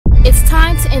It's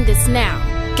time to end this now.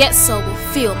 Getso will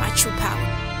feel my true power.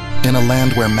 In a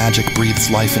land where magic breathes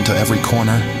life into every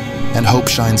corner, and hope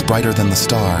shines brighter than the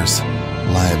stars,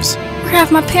 lives. Where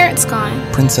have my parents gone?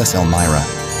 Princess Elmyra,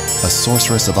 a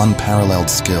sorceress of unparalleled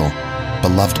skill,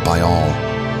 beloved by all.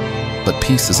 But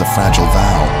peace is a fragile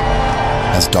vow,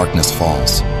 as darkness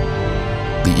falls.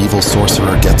 The evil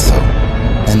sorcerer Getso,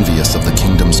 envious of the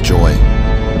kingdom's joy,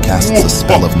 casts a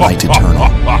spell of night eternal.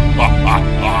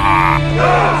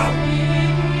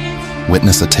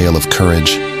 Witness a tale of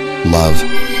courage, love,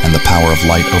 and the power of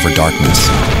light over darkness.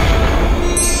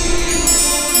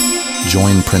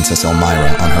 Join Princess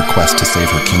Elmyra on her quest to save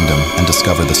her kingdom and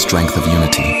discover the strength of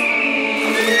unity.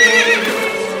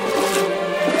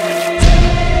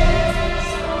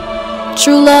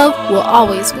 True love will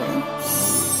always win.